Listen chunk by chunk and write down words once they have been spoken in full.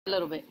a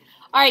little bit.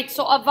 All right,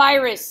 so a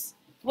virus.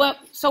 Well,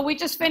 so we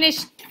just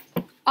finished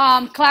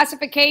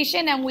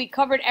classification and we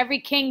covered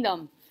every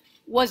kingdom.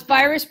 Was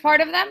virus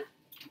part of them?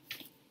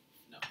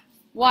 No.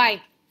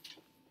 Why?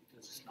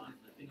 Because it's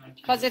non-living.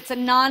 Because it's a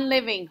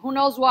non-living. Who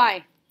knows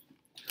why?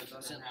 Because it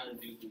doesn't have a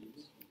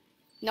nucleus.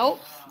 Nope.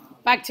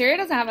 Bacteria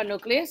doesn't have a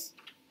nucleus.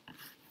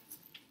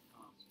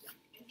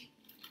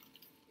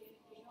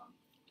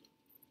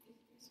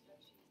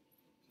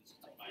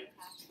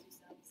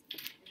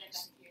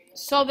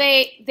 So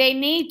they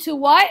need to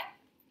what?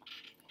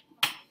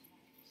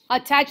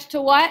 Attach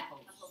to what?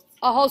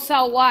 A whole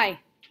cell. Why?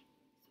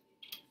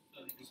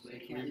 So they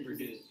can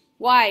reproduce.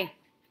 Why?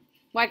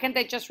 Why can't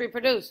they just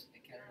reproduce? They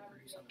can't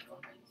reproduce on their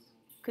own.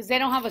 Because they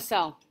don't have a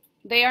cell.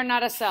 They are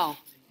not a cell.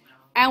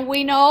 And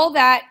we know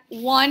that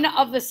one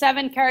of the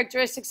 7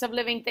 characteristics of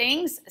living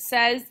things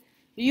says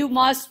you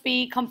must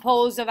be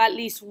composed of at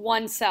least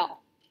one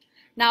cell.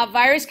 Now, a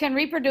virus can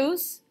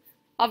reproduce.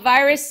 A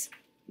virus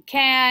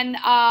can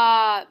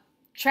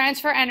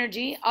transfer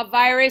energy. A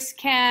virus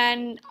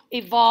can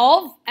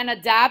evolve and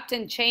adapt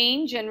and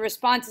change and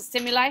respond to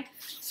stimuli.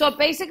 So it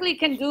basically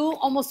can do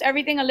almost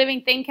everything a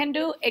living thing can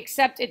do,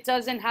 except it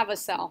doesn't have a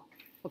cell.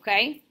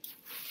 Okay?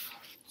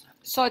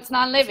 So it's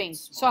non-living.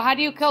 So how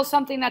do you kill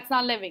something that's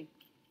not living?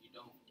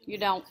 You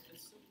don't.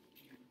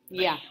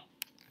 Yeah.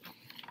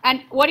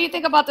 And what do you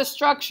think about the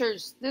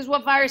structures? This is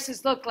what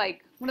viruses look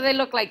like. What do they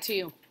look like to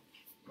you?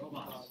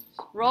 Robots.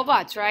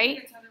 Robots,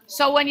 right?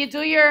 So when you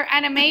do your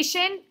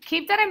animation,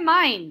 keep that in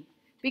mind,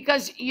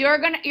 because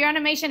your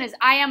animation is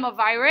I am a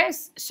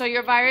virus. So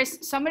your virus,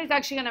 somebody's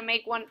actually gonna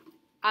make one.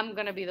 I'm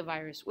gonna be the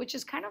virus, which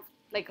is kind of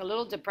like a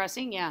little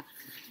depressing, yeah.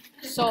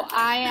 So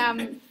I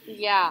am,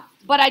 yeah.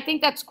 But I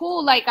think that's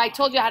cool. Like I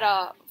told you, I had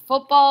a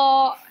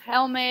football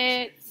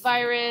helmet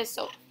virus.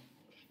 So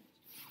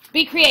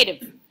be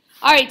creative.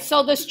 All right.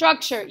 So the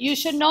structure, you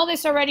should know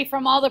this already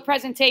from all the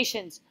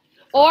presentations,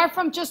 or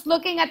from just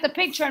looking at the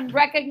picture and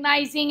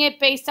recognizing it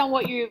based on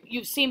what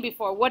you've seen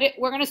before. We're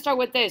going to start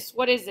with this.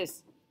 What is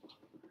this?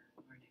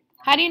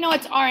 How do you know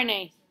it's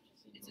RNA?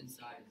 It's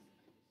inside.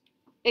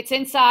 It's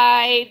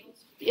inside.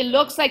 It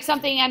looks like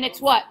something, and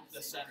it's what?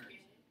 The center.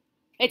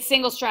 It's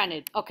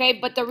single-stranded, okay?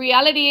 But the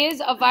reality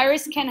is a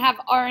virus can have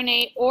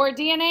RNA or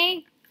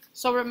DNA.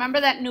 So remember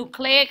that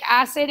nucleic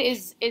acid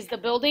is the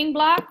building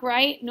block,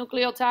 right?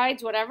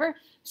 Nucleotides, whatever.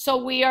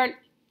 So we are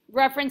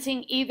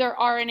referencing either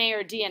RNA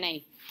or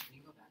DNA.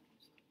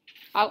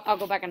 I'll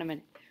go back in a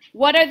minute.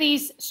 What are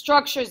these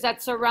structures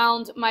that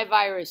surround my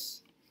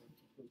virus?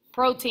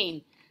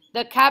 Protein.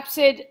 The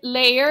capsid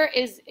layer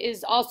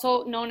is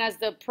also known as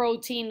the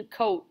protein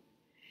coat.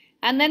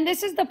 And then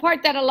this is the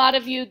part that a lot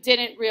of you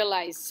didn't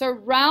realize.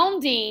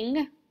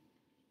 Surrounding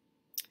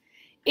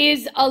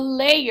is a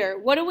layer.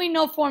 What do we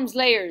know forms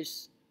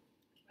layers?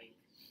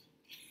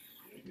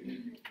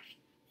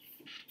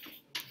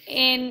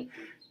 No,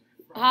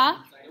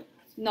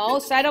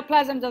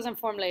 cytoplasm doesn't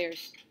form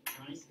layers.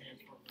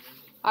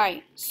 All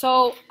right,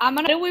 so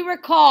what do we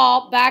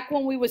recall back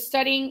when we were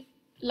studying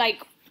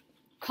like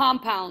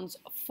compounds,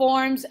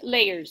 forms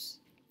layers?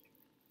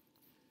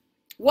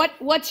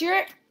 What's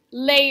your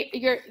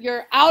layer,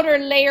 your outer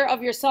layer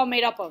of your cell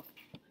made up of?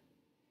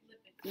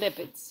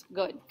 Lipids.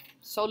 Good.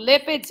 So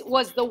lipids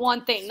was the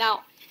one thing.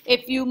 Now,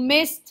 if you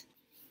missed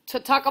to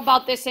talk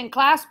about this in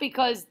class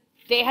because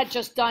they had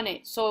just done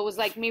it, so it was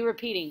like me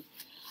repeating.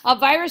 A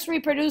virus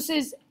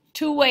reproduces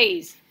 2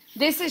 ways.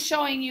 This is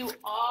showing you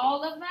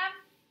all of them.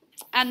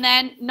 And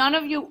then none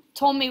of you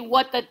told me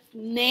what the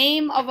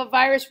name of a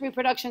virus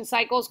reproduction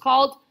cycle is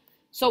called.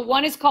 So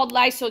one is called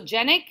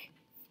lysogenic,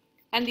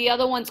 and the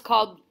other one's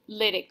called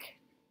lytic.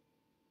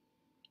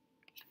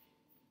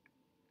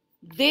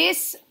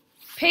 This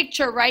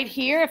picture right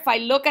here, if I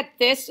look at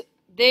this,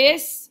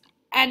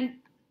 and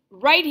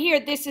right here,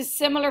 this is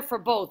similar for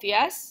both,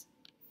 yes?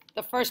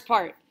 The first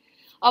part.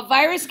 A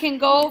virus can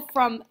go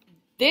from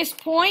this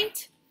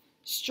point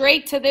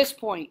straight to this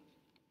point,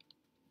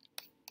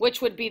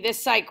 which would be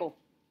this cycle,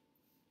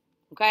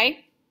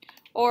 okay?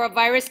 Or a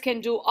virus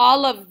can do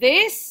all of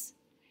this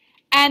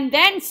and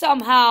then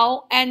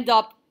somehow end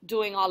up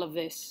doing all of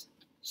this.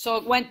 So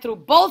it went through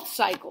both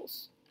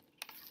cycles.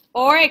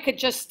 Or it could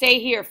just stay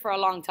here for a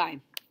long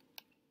time.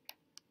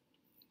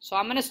 So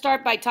I'm going to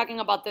start by talking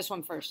about this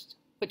one first,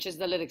 which is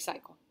the lytic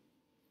cycle.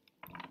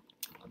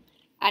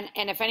 And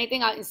if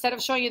anything, instead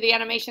of showing you the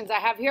animations I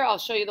have here, I'll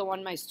show you the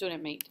one my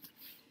student made.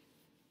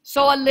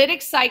 So a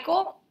lytic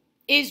cycle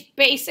is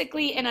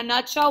basically, in a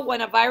nutshell,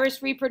 when a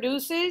virus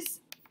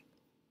reproduces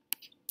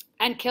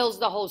and kills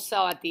the whole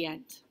cell at the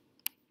end.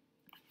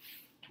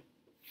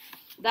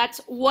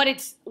 That's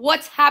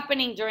what's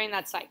happening during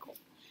that cycle.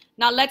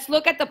 Now let's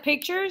look at the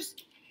pictures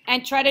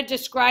and try to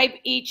describe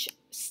each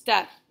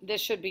step. This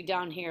should be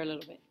down here a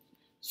little bit.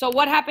 So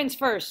what happens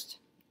first?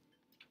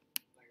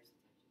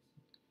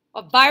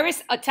 A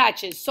virus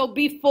attaches. So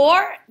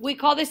before, we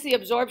call this the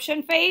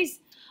absorption phase.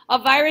 A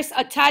virus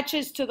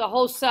attaches to the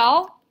whole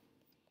cell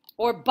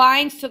or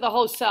binds to the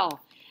whole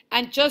cell.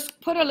 And just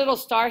put a little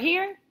star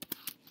here.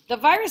 The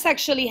virus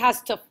actually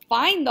has to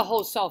find the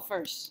whole cell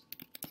first.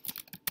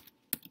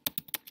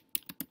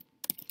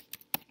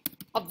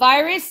 A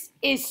virus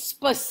is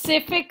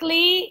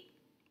specifically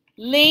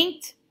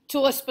linked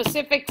to a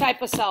specific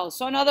type of cell.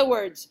 So in other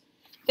words,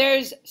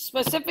 there's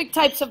specific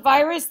types of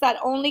virus that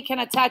only can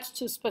attach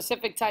to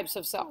specific types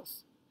of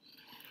cells.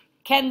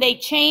 Can they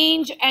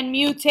change and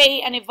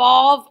mutate and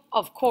evolve?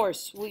 Of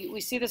course, we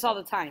see this all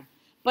the time.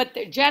 But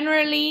they're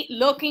generally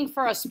looking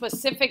for a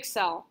specific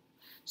cell.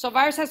 So a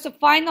virus has to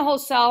find the whole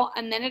cell,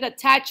 and then it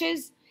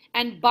attaches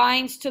and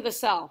binds to the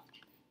cell.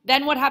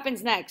 Then what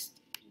happens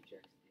next?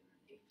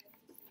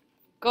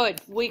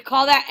 Good. We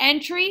call that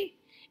entry.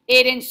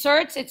 It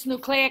inserts its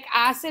nucleic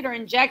acid or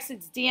injects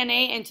its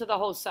DNA into the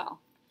whole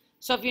cell.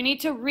 So if you need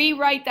to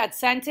rewrite that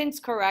sentence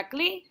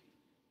correctly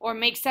or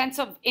make sense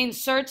of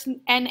inserts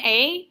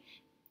NA,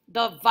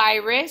 the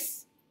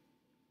virus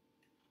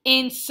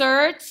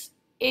inserts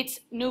its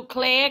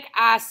nucleic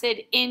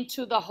acid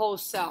into the whole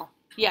cell.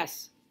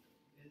 Yes.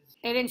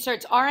 It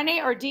inserts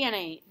RNA or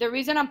DNA. The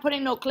reason I'm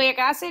putting nucleic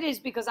acid is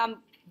because I'm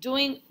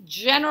doing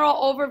general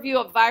overview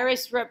of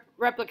virus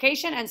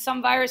replication, and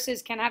some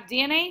viruses can have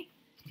DNA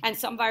and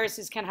some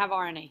viruses can have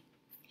RNA.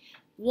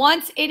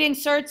 Once it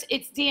inserts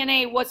its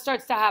DNA, what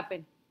starts to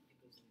happen?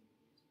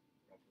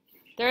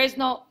 There is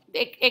no,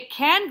 it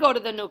can go to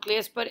the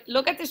nucleus, but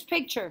look at this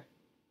picture.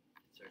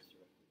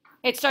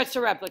 It starts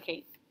to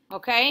replicate,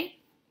 okay?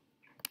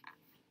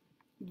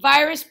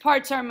 Virus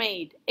parts are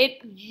made.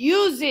 It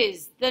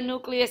uses the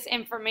nucleus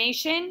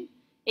information.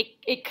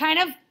 It kind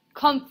of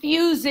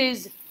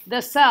confuses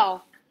the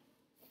cell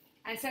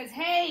and says,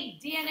 hey,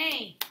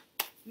 DNA,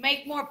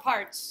 make more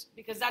parts,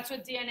 because that's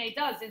what DNA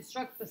does,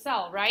 instructs the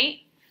cell, right?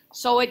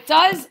 So it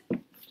does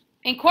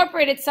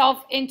incorporate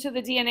itself into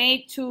the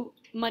DNA to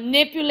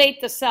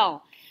manipulate the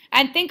cell.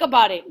 And think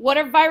about it. What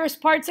are virus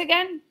parts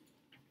again?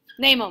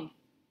 Name them.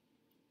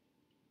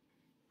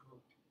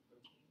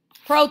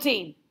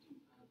 Protein,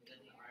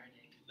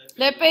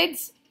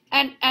 lipids,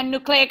 and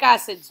nucleic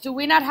acids. Do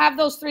we not have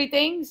those three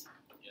things?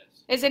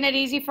 Isn't it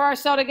easy for our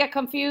cell to get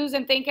confused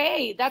and think,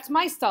 hey, that's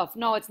my stuff?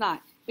 No, it's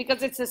not,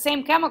 because it's the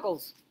same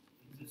chemicals.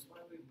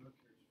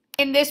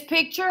 In this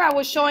picture, I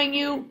was showing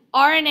you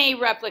RNA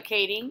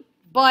replicating,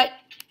 but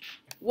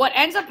what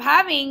ends up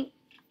happening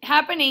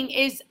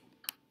is,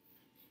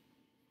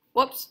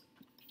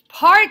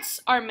 parts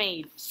are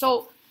made.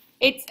 So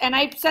it's, and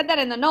I said that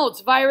in the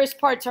notes, virus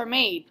parts are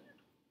made.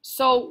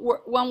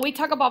 So when we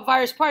talk about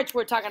virus parts,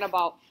 we're talking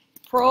about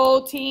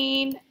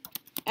protein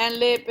and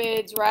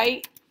lipids,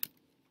 right?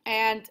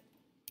 And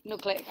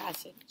nucleic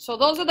acid. So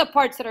those are the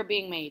parts that are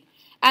being made.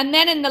 And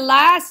then in the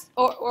last,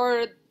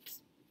 or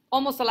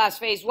almost the last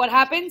phase, what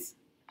happens?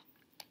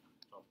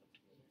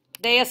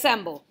 They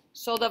assemble.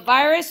 So the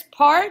virus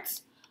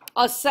parts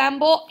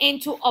assemble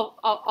into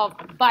a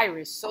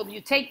virus. So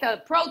you take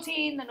the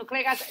protein, the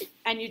nucleic acid,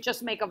 and you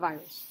just make a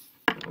virus.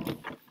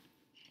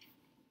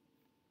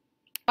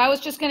 If I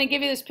was just going to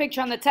give you this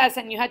picture on the test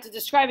and you had to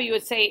describe it, you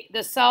would say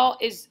the cell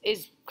is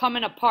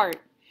coming apart.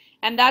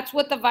 And that's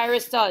what the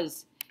virus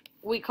does.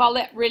 We call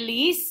it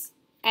release,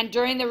 and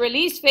during the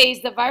release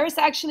phase, the virus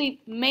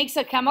actually makes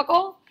a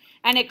chemical,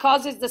 and it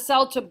causes the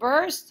cell to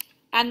burst,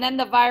 and then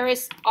the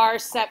virus are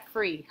set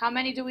free. How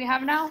many do we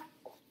have now?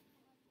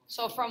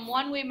 So from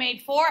 1 we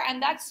made 4,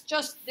 and that's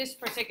just this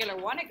particular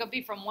one. It could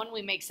be from 1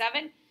 we make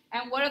 7.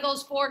 And what are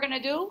those 4 going to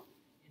do?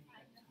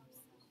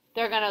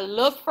 They're going to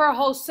look for a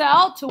whole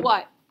cell to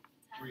what?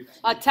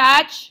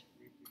 Attach,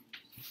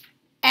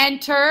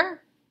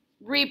 enter,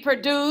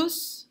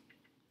 reproduce,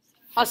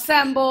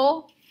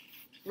 assemble,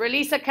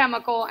 release a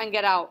chemical, and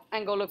get out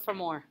and go look for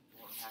more.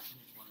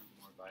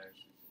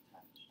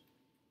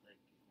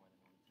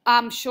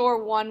 I'm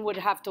sure one would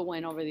have to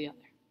win over the other.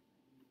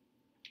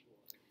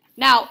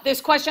 Now,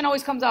 this question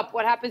always comes up.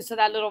 What happens to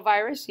that little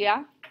virus?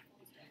 Yeah?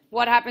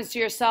 What happens to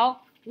your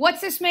cell?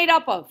 What's this made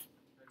up of?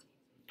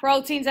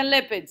 Proteins and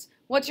lipids.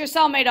 What's your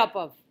cell made up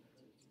of?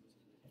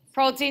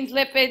 Proteins,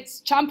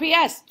 lipids, chompy,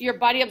 yes. Your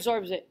body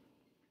absorbs it.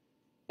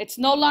 It's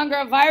no longer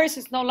a virus.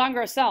 It's no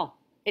longer a cell.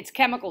 It's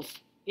chemicals.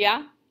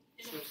 Yeah?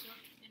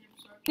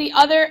 The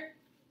other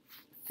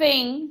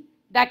thing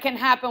that can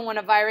happen when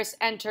a virus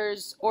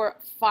enters or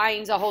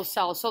finds a whole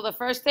cell. So the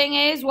first thing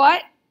is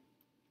what?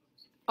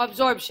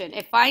 Absorption.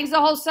 It finds the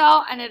whole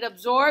cell and it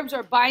absorbs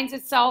or binds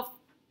itself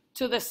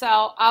to the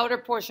cell, outer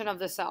portion of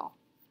the cell.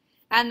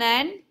 And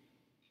then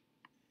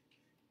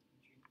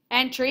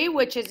entry,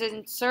 which is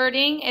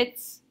inserting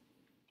its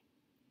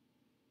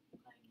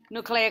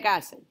nucleic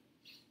acid.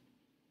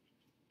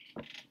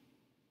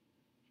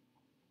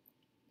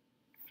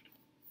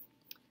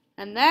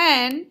 And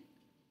then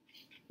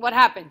what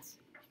happens?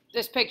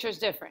 This picture is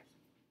different.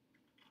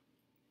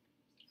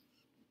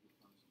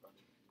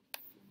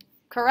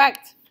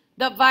 Correct.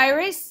 The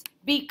virus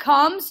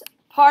becomes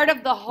part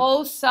of the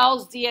whole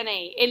cell's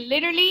DNA. It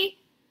literally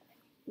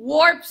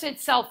warps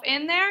itself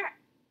in there,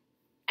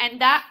 and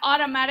that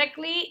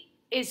automatically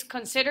is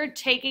considered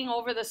taking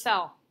over the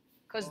cell,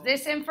 because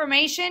this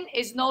information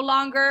is no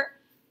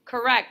longer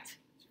correct.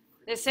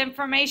 This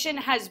information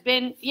has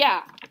been,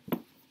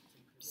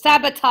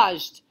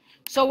 sabotaged.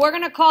 So we're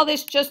going to call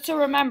this, just to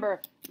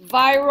remember,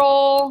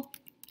 viral/host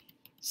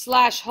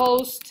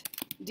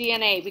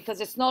DNA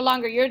because it's no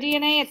longer your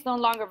DNA, it's no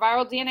longer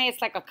viral DNA,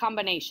 it's like a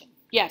combination.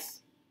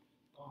 Yes.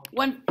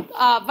 When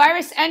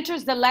virus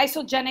enters the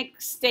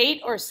lysogenic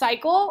state or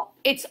cycle,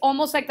 it's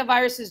almost like the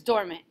virus is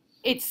dormant.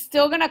 It's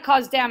still going to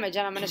cause damage,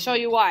 and I'm going to show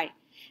you why.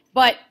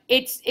 But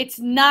it's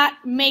not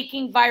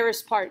making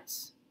virus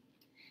parts.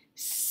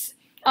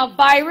 A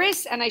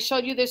virus, and I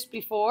showed you this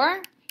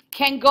before,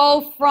 can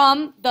go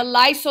from the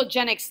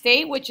lysogenic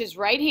state, which is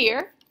right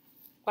here.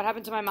 What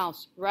happened to my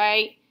mouse?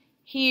 Right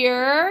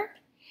here,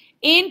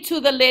 into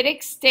the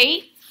lytic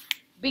state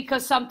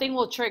because something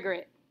will trigger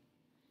it.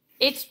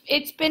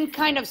 It's been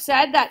kind of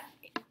said that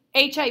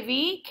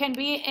HIV can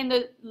be in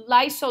the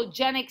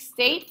lysogenic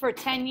state for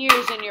 10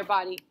 years in your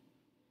body.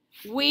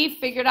 We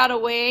figured out a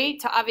way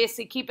to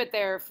obviously keep it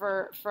there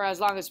for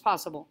as long as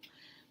possible.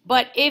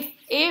 But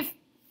if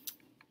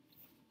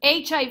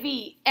HIV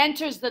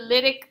enters the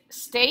lytic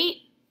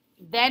state,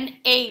 then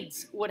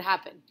AIDS would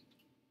happen.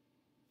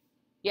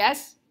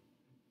 Yes?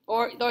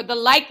 Or the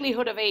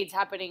likelihood of AIDS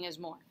happening is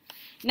more.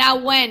 Now,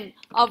 when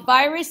a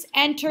virus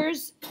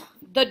enters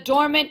the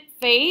dormant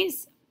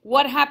phase,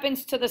 what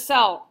happens to the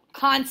cell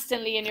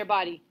constantly in your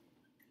body?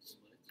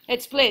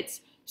 It splits.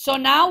 So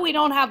now we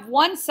don't have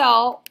one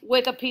cell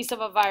with a piece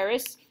of a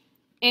virus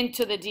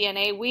into the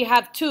DNA. We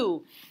have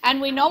two. And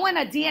we know when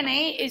a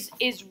DNA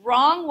is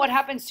wrong, what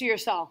happens to your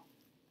cell?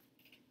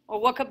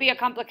 Or what could be a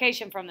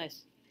complication from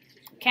this?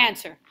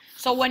 Cancer.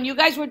 So when you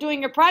guys were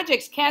doing your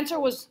projects, cancer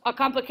was a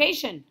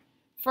complication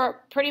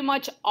for pretty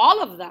much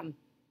all of them.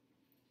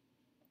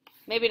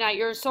 Maybe not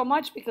yours so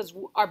much because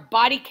our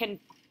body can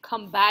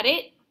combat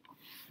it,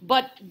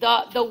 but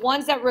the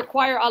ones that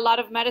require a lot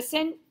of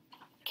medicine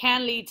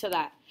can lead to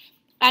that.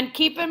 And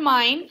keep in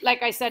mind,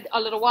 like I said a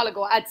little while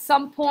ago, at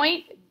some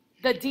point,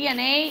 the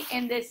DNA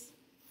in this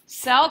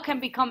cell can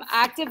become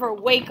active or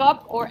wake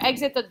up or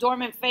exit the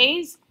dormant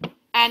phase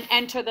and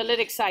enter the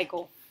lytic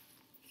cycle.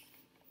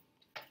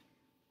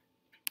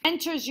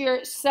 Enters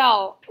your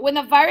cell. When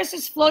the virus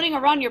is floating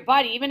around your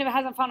body, even if it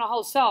hasn't found a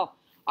whole cell,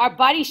 our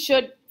body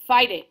should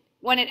fight it.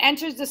 When it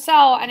enters the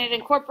cell and it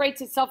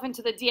incorporates itself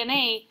into the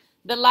DNA,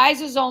 the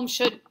lysosome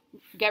should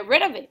get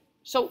rid of it.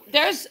 So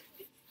there's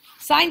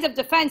signs of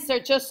defense. They're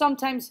just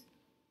sometimes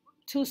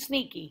too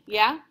sneaky.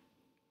 Yeah?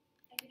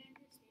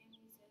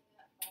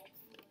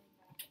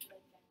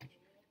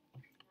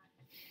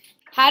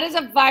 How does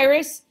a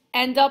virus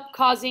end up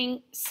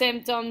causing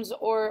symptoms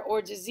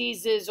or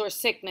diseases or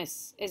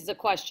sickness is the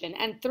question.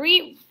 And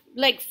three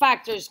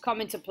factors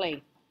come into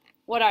play.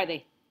 What are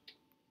they?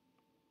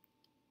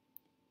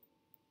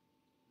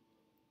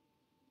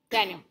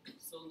 Daniel.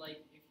 So if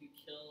you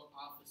kill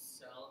off a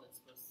cell that's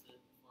supposed to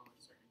perform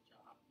a certain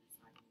job, it's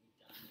not going to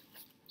be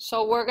done.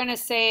 So we're going to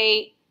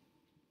say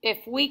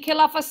if we kill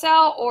off a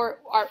cell or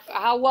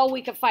how well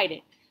we can fight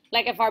it.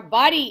 Like if our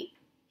body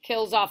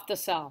kills off the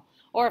cell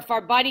or if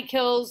our body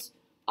kills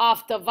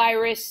off the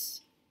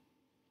virus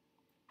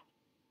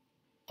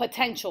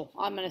potential,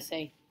 I'm going to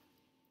say.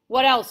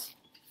 What else?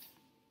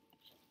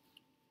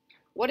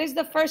 What is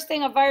the first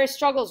thing a virus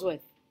struggles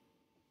with?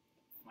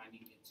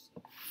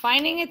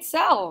 Finding its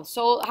cell.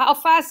 So how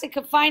fast it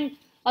could find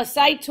a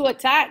site to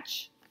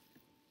attach.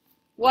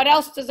 What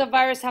else does a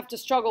virus have to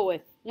struggle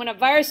with? When a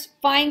virus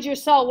finds your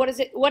cell, what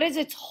is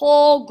its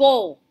whole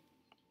goal?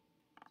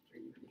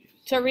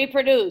 To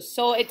reproduce.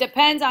 So it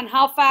depends on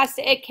how fast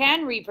it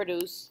can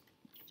reproduce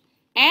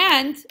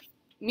and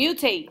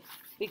mutate,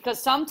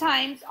 because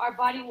sometimes our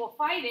body will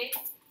fight it,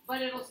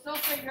 but it'll still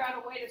figure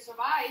out a way to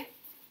survive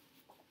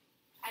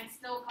and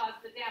still cause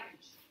the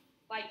damage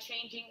by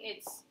changing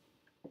its,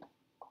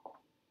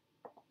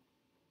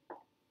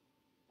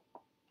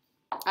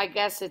 I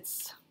guess,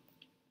 its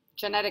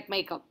genetic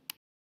makeup.